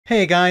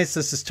Hey guys,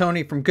 this is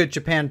Tony from Good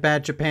Japan,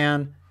 Bad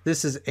Japan.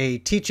 This is a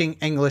Teaching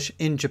English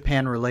in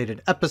Japan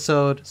related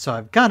episode, so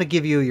I've got to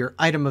give you your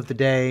item of the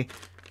day.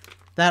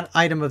 That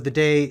item of the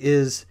day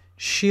is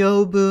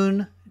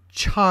Shiobun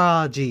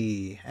Charge,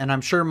 and I'm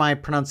sure my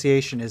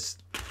pronunciation is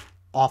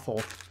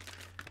awful.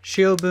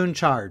 Shiobun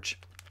Charge.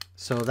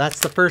 So that's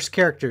the first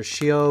character,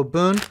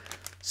 Shiobun.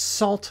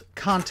 Salt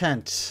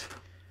content.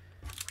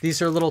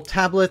 These are little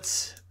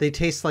tablets. They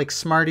taste like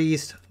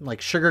Smarties,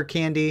 like sugar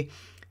candy.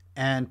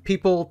 And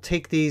people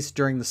take these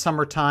during the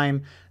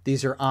summertime.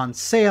 These are on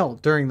sale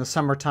during the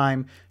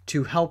summertime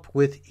to help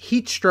with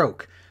heat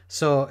stroke.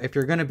 So if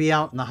you're going to be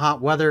out in the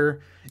hot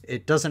weather,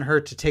 it doesn't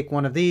hurt to take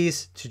one of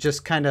these to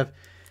just kind of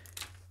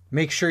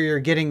make sure you're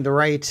getting the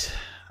right,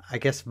 I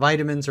guess,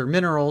 vitamins or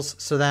minerals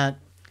so that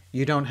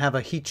you don't have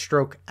a heat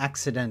stroke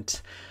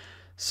accident.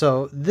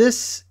 So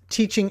this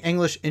Teaching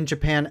English in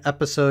Japan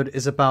episode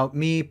is about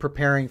me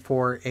preparing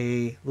for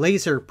a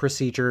laser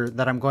procedure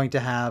that I'm going to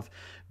have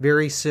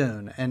very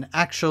soon. And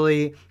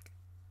actually,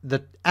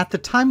 at the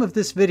time of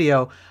this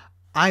video,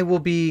 I will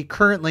be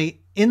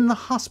currently in the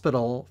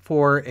hospital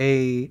for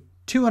a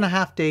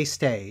 2.5-day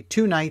stay,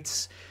 2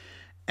 nights.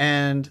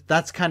 And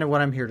that's kind of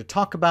what I'm here to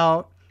talk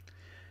about.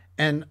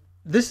 And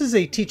this is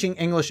a Teaching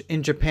English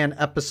in Japan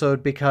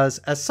episode because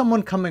as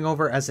someone coming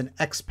over as an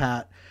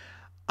expat,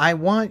 I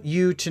want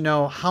you to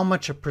know how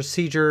much a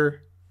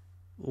procedure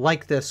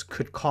like this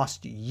could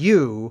cost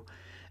you.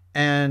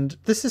 And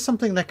this is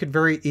something that could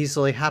very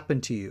easily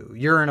happen to you.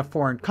 You're in a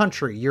foreign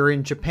country, you're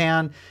in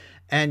Japan,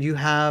 and you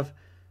have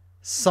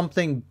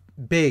something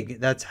big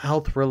that's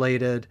health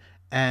related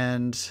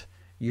and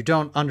you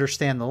don't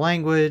understand the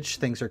language,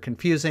 things are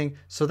confusing.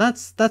 So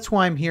that's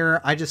why I'm here.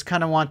 I just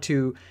kind of want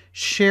to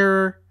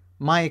share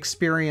my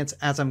experience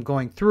as I'm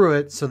going through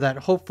it so that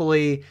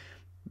hopefully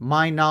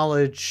my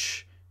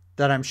knowledge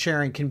that I'm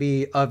sharing can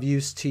be of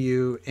use to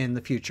you in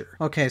the future.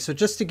 Okay, so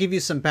just to give you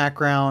some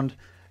background,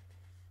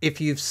 if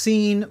you've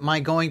seen my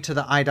going to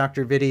the eye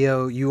doctor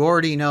video, you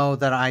already know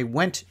that I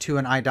went to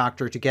an eye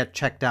doctor to get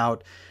checked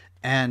out,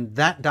 and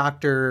that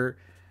doctor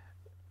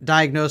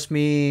diagnosed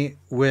me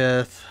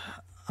with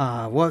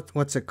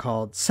what's it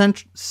called?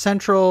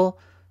 Central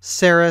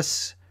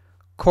serous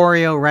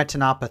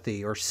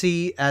chorioretinopathy, or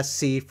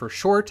CSC for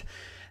short.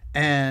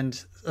 And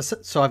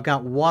so I've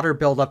got water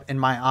buildup in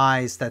my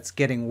eyes that's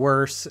getting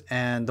worse,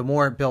 and the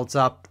more it builds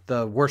up,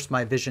 the worse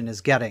my vision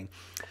is getting.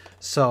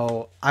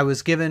 So I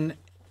was given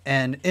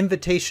an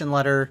invitation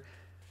letter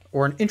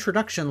or an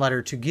introduction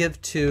letter to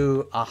give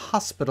to a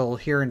hospital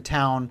here in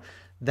town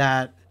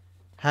that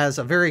has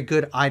a very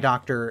good eye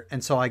doctor.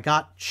 And so I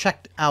got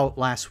checked out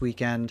last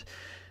weekend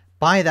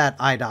by that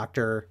eye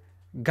doctor,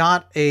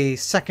 got a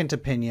second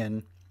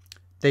opinion.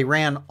 They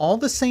ran all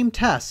the same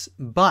tests,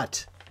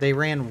 but they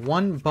ran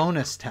one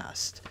bonus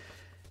test.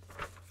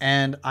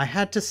 And I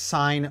had to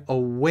sign a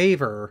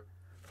waiver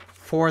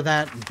for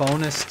that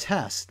bonus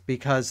test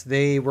because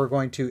they were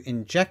going to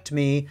inject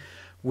me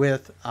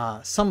with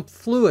some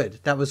fluid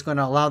that was going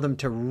to allow them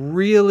to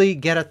really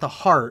get at the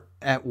heart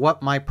at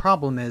what my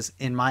problem is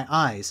in my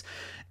eyes.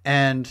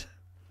 And,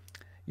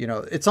 you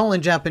know, it's all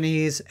in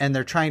Japanese and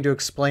they're trying to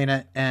explain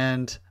it.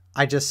 And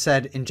I just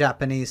said in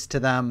Japanese to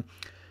them.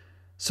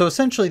 So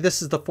essentially,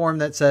 this is the form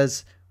that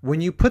says, when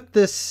you put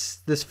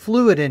this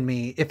fluid in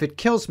me, if it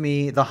kills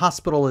me, the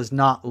hospital is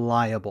not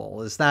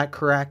liable. Is that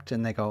correct?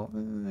 And they go,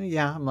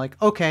 yeah. I'm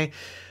like, okay.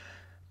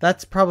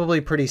 That's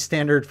probably pretty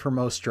standard for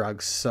most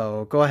drugs,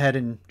 so go ahead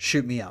and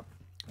shoot me up.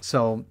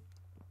 So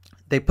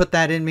they put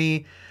that in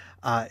me.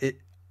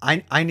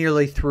 I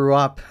nearly threw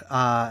up.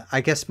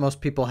 I guess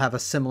most people have a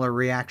similar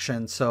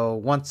reaction. So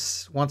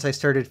once I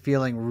started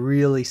feeling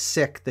really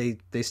sick,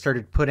 they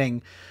started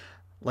putting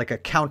like a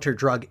counter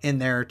drug in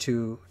there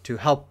to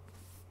help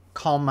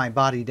calm my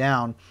body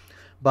down.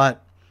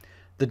 But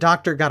the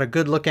doctor got a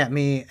good look at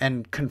me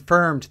and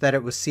confirmed that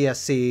it was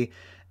CSC,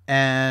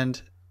 and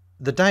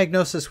the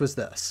diagnosis was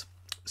this.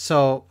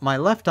 So my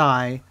left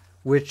eye,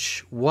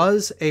 which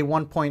was a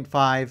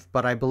 1.5,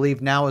 but I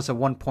believe now is a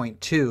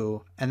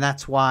 1.2, and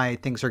that's why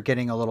things are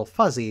getting a little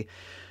fuzzy,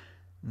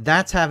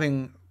 that's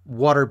having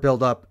water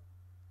buildup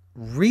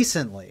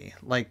recently.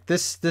 Like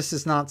this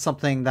is not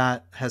something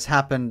that has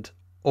happened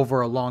over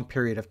a long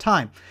period of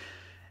time.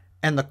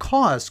 And the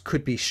cause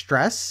could be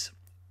stress,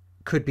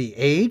 could be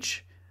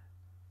age,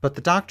 but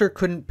the doctor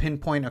couldn't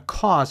pinpoint a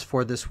cause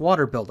for this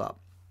water buildup.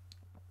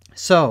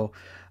 So,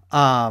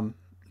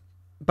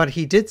 but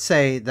he did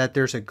say that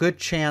there's a good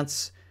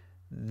chance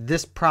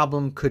this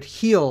problem could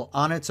heal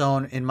on its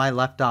own in my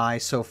left eye.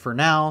 So for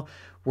now,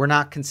 we're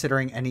not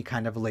considering any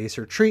kind of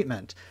laser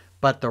treatment.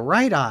 But the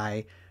right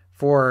eye,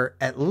 for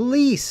at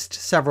least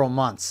several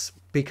months,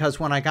 because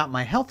when I got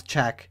my health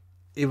check,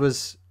 it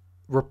was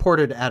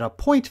reported at a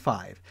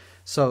 0.5.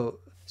 So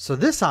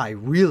this eye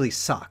really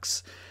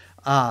sucks.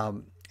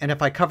 And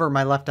if I cover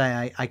my left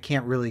eye, I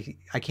can't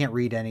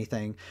read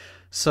anything.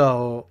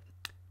 So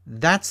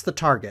that's the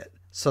target.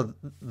 So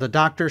the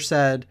doctor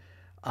said,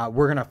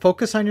 we're going to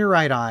focus on your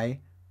right eye.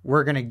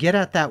 We're going to get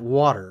at that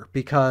water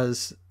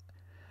because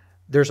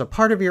there's a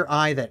part of your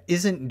eye that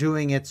isn't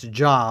doing its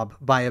job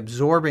by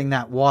absorbing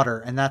that water,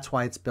 and that's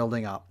why it's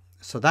building up.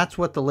 So that's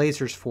what the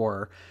laser's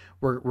for.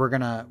 We're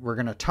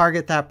gonna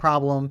target that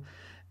problem,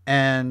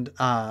 and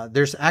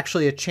there's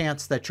actually a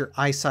chance that your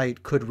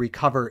eyesight could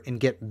recover and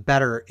get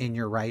better in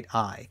your right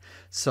eye.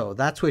 So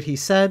that's what he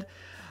said,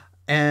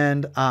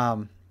 and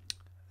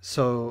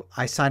so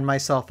I signed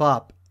myself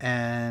up,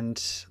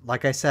 and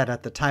like I said,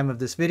 at the time of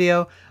this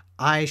video,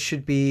 I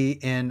should be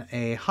in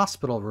a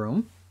hospital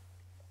room.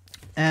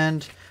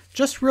 And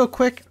just real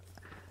quick,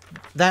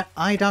 that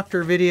eye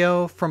doctor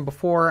video from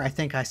before, I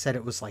think I said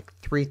it was like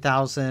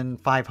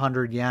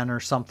 3,500 yen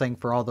or something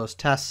for all those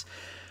tests.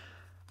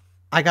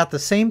 I got the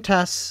same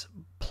tests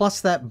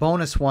plus that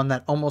bonus one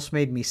that almost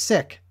made me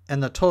sick,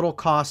 and the total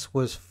cost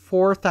was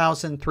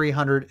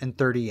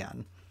 4,330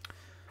 yen.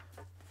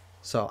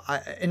 So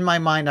in my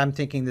mind, I'm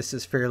thinking this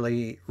is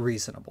fairly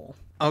reasonable.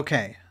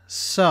 Okay,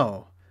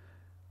 so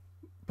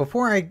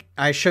before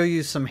I show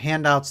you some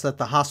handouts that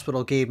the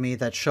hospital gave me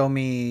that show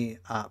me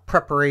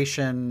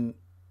preparation,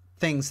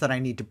 things that I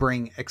need to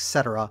bring,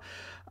 etc.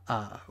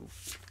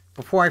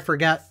 Before I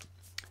forget,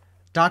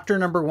 doctor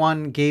number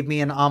 1 gave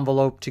me an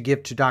envelope to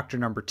give to doctor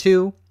number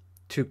 2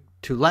 to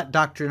let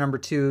doctor number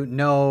 2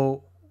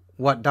 know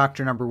what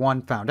doctor number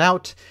 1 found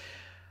out.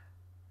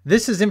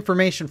 This is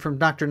information from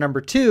doctor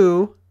number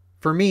 2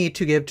 for me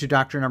to give to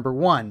doctor number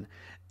 1.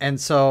 And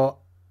so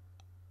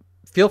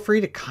feel free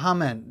to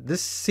comment.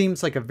 This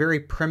seems like a very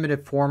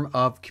primitive form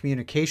of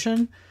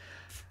communication.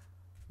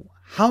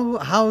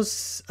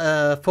 How's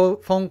a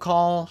phone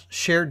call,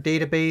 shared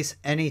database,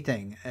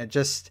 anything?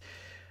 Just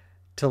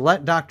to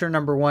let doctor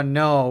number 1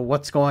 know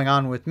what's going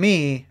on with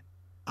me,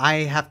 I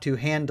have to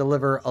hand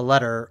deliver a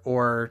letter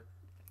or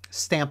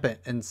stamp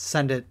it and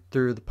send it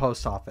through the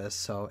post office.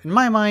 So in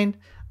my mind,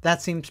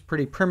 that seems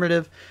pretty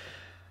primitive.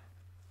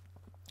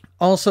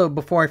 Also,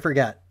 before I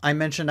forget, I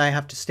mentioned I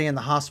have to stay in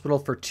the hospital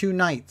for 2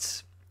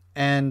 nights.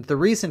 And the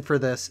reason for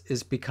this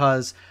is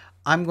because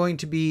I'm going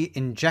to be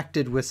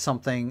injected with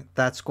something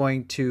that's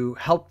going to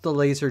help the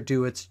laser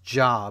do its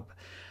job.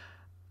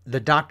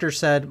 The doctor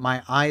said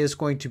my eye is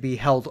going to be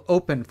held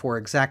open for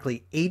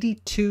exactly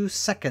 82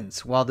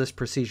 seconds while this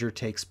procedure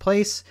takes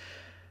place.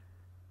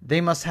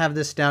 They must have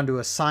this down to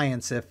a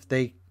science if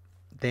they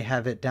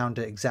have it down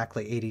to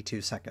exactly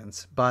 82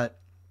 seconds. But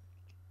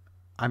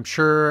I'm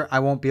sure I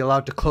won't be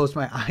allowed to close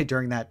my eye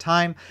during that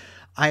time.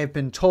 I have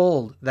been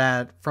told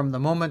that from the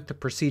moment the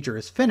procedure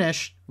is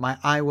finished, my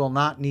eye will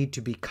not need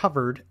to be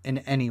covered in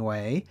any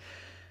way,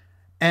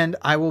 and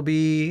I will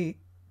be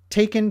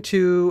taken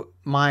to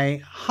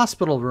my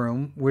hospital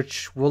room,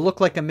 which will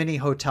look like a mini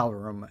hotel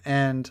room,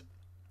 and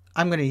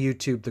I'm going to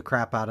YouTube the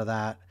crap out of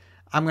that.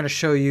 I'm going to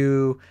show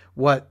you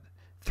what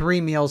 3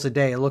 meals a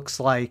day looks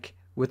like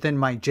within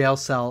my jail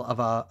cell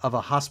of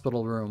a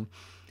hospital room.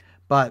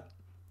 But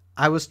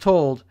I was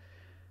told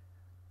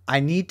I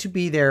need to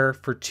be there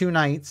for 2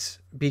 nights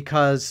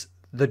because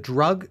the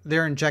drug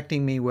they're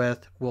injecting me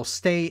with will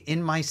stay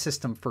in my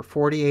system for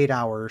 48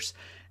 hours,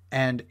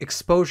 and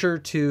exposure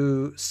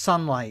to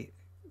sunlight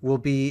will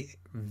be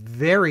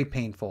very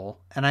painful.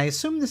 And I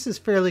assume this is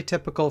fairly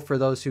typical for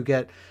those who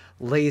get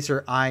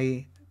laser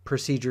eye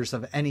procedures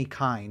of any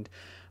kind.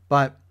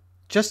 But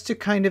just to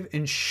kind of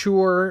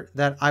ensure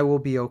that I will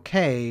be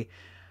okay,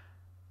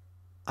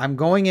 I'm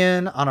going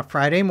in on a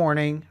Friday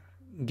morning,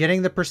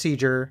 getting the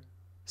procedure,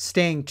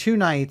 staying 2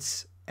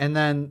 nights, and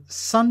then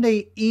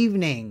Sunday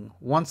evening,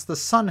 once the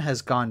sun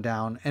has gone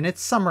down, and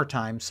it's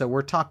summertime, so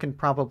we're talking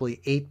probably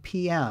 8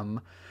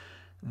 p.m.,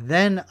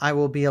 then I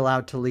will be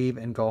allowed to leave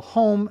and go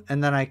home,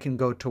 and then I can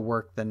go to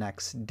work the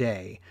next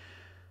day.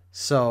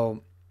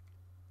 So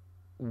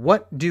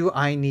what do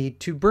I need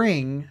to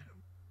bring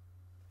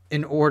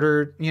in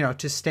order,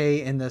 to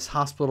stay in this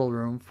hospital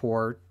room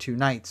for 2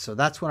 nights? So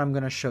that's what I'm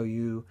going to show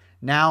you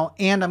now.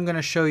 And I'm going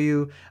to show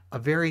you a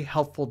very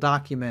helpful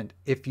document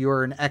if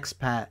you're an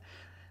expat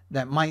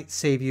that might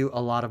save you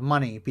a lot of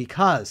money,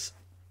 because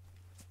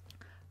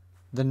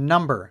the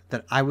number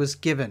that I was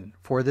given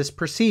for this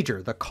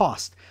procedure, the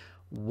cost,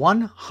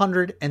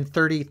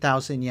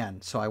 130,000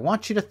 yen. So I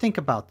want you to think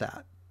about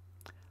that.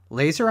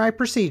 Laser eye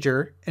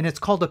procedure, and it's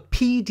called a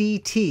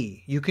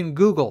PDT. You can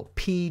Google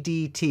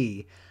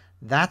PDT.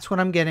 That's what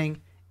I'm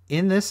getting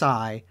in this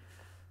eye,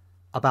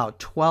 about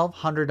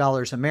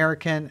 $1,200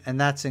 American, and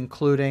that's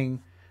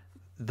including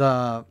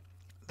the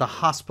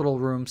hospital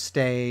room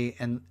stay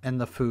and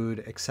the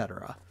food,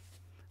 etc.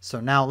 So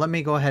now let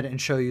me go ahead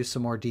and show you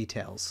some more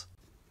details.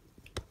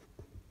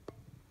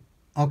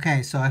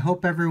 Okay, so I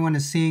hope everyone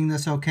is seeing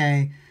this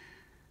okay.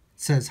 It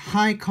says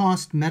high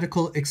cost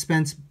medical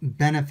expense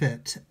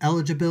benefit,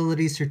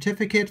 eligibility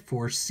certificate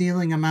for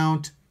ceiling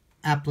amount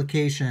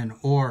application,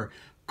 or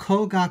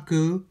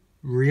Kogaku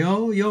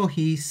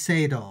Ryoyohi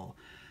Seido.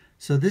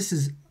 So this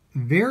is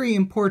very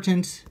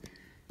important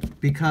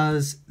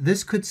because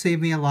this could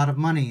save me a lot of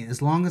money.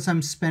 As long as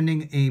I'm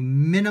spending a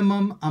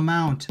minimum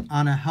amount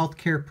on a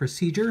healthcare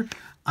procedure,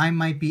 I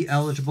might be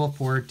eligible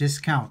for a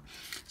discount.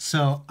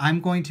 So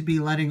I'm going to be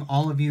letting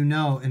all of you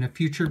know in a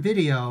future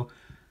video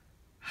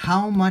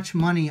how much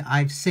money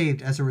I've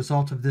saved as a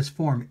result of this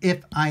form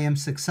if I am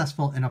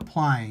successful in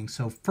applying.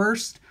 So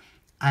first,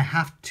 I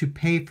have to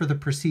pay for the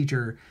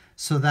procedure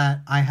so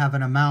that I have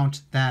an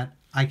amount that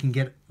I can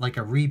get like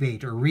a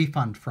rebate or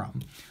refund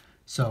from.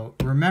 So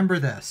remember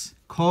this,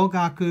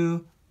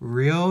 Kogaku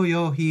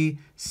Ryoyohi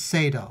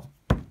Seido.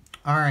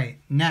 All right,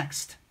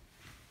 next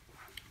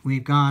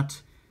we've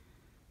got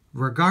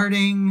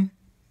regarding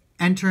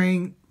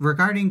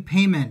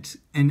payment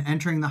and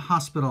entering the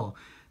hospital.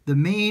 The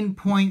main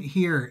point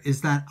here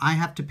is that I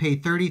have to pay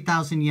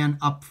 30,000 yen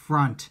up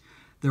front.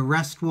 The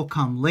rest will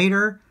come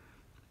later.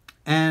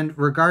 And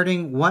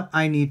regarding what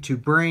I need to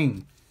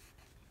bring,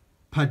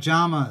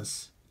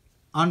 pajamas,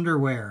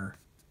 underwear,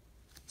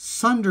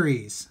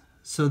 sundries.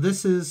 So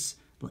this is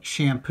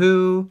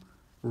shampoo,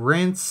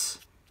 rinse,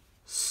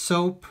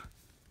 soap,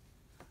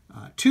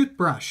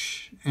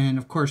 toothbrush, and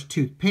of course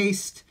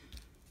toothpaste,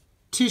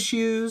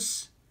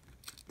 tissues.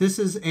 This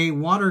is a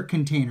water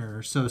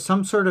container, so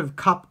some sort of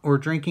cup or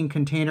drinking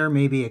container,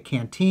 maybe a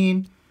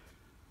canteen.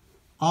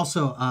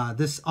 Also,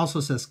 this also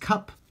says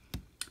cup.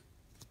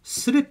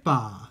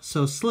 Slippa,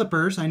 so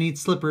slippers. I need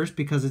slippers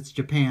because it's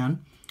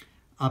Japan.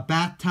 A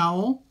bath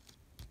towel,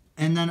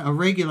 and then a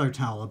regular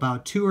towel,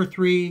 about 2 or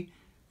 3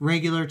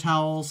 regular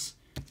towels.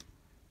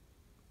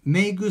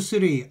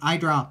 Meigusuri, eye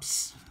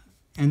drops,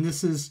 and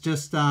this is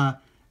just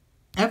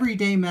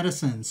everyday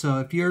medicine. So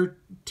if you're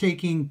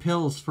taking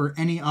pills for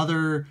any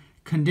other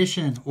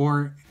condition,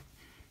 or,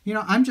 you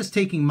know, I'm just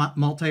taking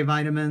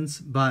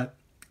multivitamins, but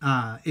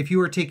if you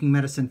are taking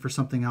medicine for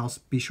something else,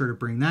 be sure to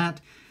bring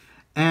that.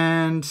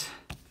 And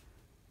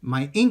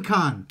my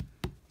Inkan.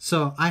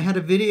 So I had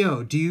a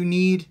video. Do you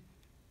need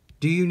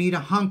a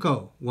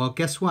hanko? Well,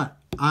 guess what?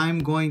 I'm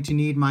going to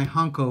need my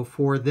hanko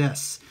for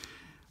this.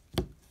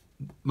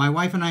 My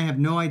wife and I have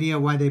no idea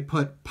why they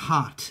put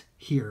pot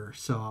here,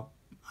 so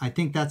I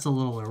think that's a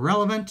little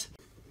irrelevant.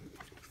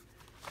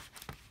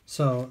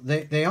 So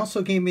they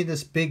also gave me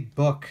this big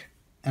book,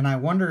 and I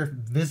wonder if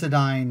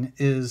Visidyne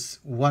is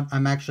what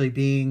I'm actually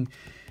being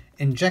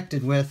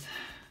injected with.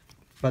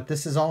 But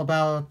this is all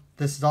about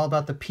the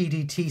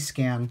PDT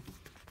scan.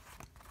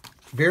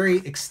 Very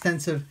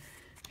extensive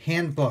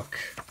handbook.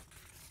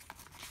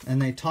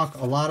 And they talk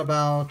a lot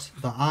about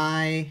the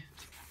eye.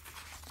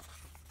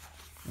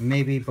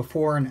 Maybe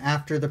before and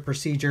after the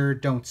procedure.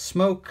 Don't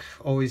smoke.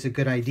 Always a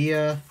good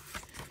idea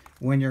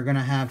when you're going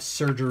to have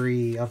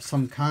surgery of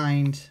some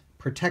kind.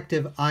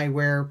 Protective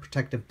eyewear,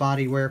 protective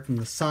body wear from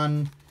the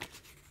sun.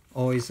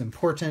 Always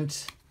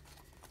important.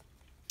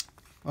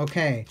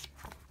 Okay,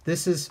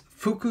 this is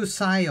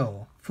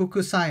fukusayo.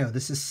 Fukusayo,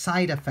 this is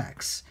side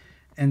effects.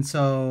 And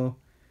so,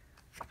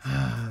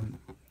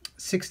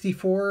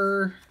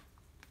 64,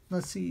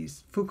 let's see,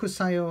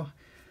 fukusayo,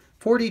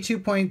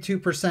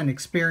 42.2%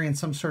 experience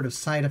some sort of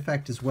side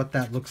effect is what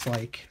that looks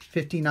like.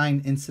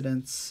 59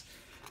 incidents.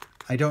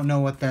 I don't know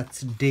what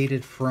that's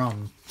dated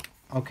from.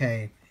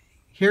 Okay,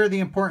 here are the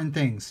important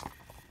things.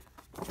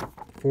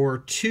 For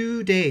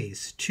 2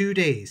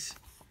 days,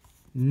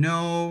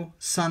 no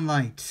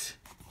sunlight.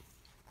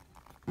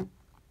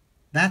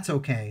 That's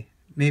okay.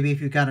 Maybe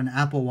if you've got an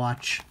Apple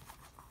Watch.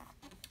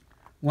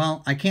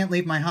 Well, I can't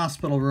leave my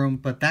hospital room,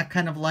 but that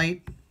kind of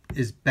light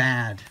is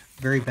bad.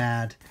 Very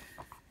bad.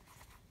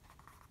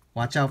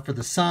 Watch out for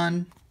the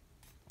sun.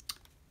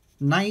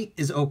 Night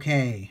is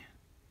okay.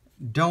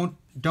 Don't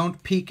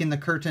peek in the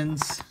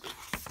curtains.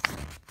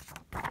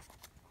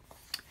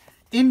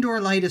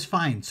 Indoor light is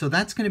fine, so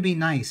that's going to be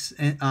nice.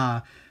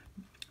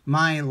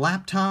 My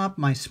laptop,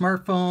 my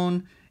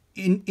smartphone,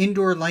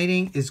 indoor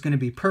lighting is going to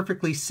be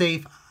perfectly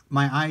safe.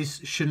 My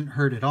eyes shouldn't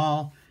hurt at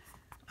all.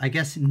 I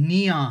guess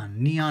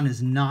neon. Neon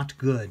is not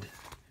good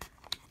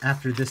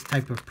after this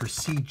type of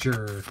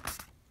procedure.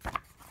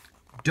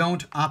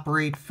 Don't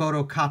operate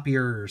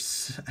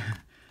photocopiers.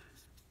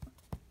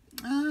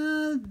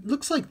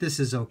 Looks like this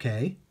is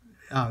okay.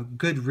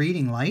 Good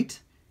reading light.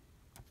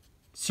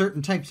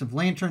 Certain types of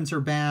lanterns are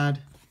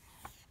bad.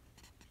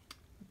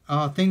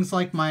 Things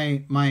like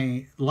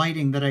my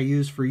lighting that I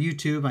use for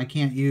YouTube, I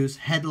can't use.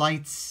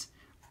 Headlights.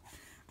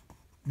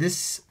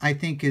 This, I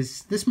think,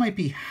 this might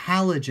be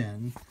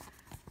halogen.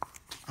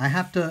 I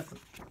have to,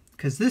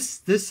 because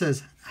this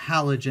says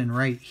halogen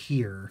right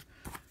here.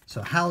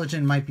 So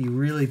halogen might be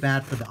really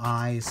bad for the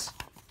eyes.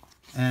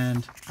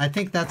 And I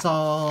think that's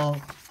all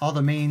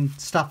the main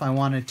stuff I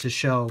wanted to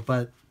show,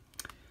 but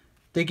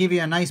they give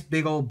you a nice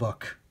big old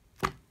book.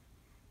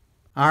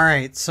 All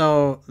right,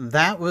 so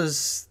that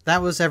was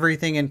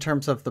everything in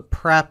terms of the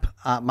prep.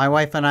 My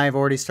wife and I have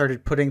already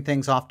started putting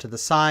things off to the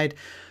side.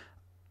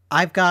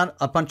 I've got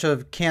a bunch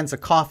of cans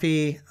of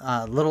coffee,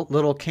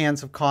 little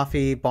cans of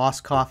coffee, Boss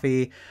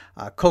Coffee,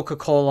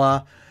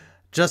 Coca-Cola,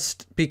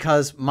 just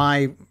because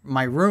my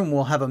room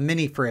will have a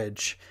mini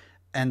fridge.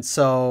 And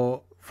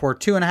so for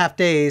 2.5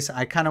 days,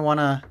 I kind of want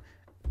to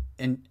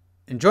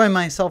enjoy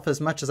myself as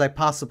much as I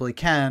possibly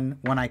can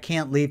when I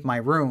can't leave my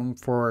room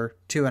for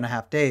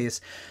 2.5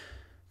 days.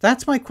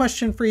 That's my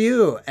question for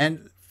you.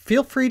 And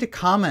feel free to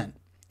comment.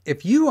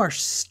 If you are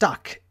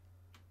stuck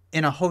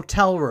in a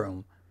hotel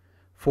room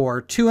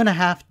for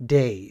 2.5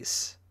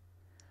 days.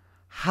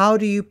 How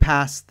do you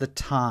pass the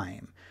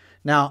time?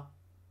 Now,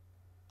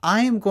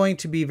 I am going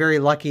to be very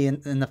lucky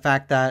in the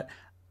fact that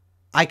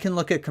I can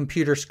look at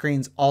computer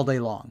screens all day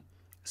long.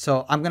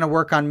 So I'm going to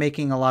work on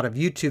making a lot of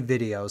YouTube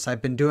videos.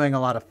 I've been doing a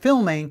lot of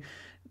filming.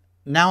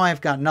 Now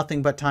I've got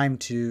nothing but time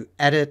to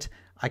edit.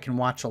 I can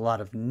watch a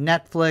lot of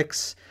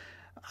Netflix.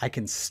 I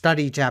can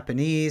study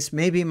Japanese.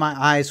 Maybe my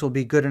eyes will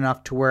be good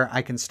enough to where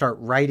I can start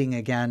writing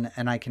again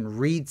and I can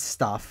read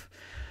stuff.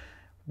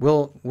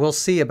 We'll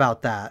see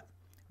about that.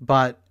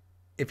 But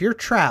if you're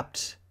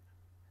trapped,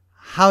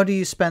 how do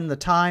you spend the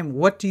time?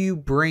 What do you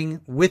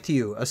bring with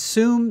you?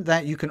 Assume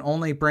that you can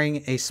only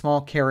bring a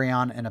small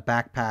carry-on and a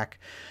backpack.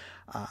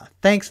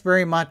 Thanks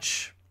very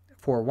much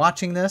for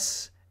watching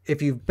this.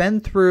 If you've been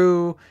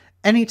through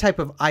any type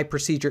of eye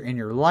procedure in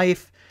your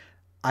life,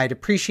 I'd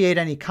appreciate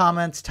any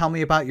comments. Tell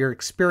me about your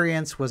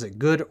experience. Was it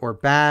good or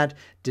bad?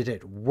 Did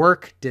it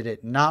work? Did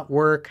it not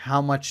work?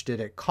 How much did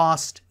it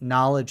cost?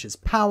 Knowledge is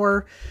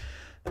power.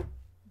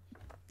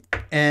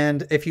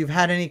 And if you've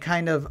had any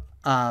kind of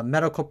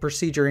medical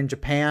procedure in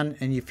Japan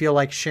and you feel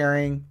like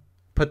sharing,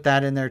 put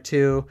that in there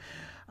too.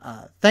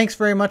 Thanks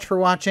very much for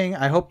watching.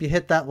 I hope you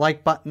hit that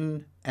like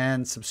button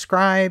and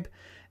subscribe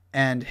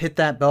and hit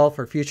that bell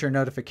for future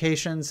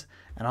notifications.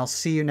 And I'll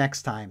see you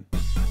next time.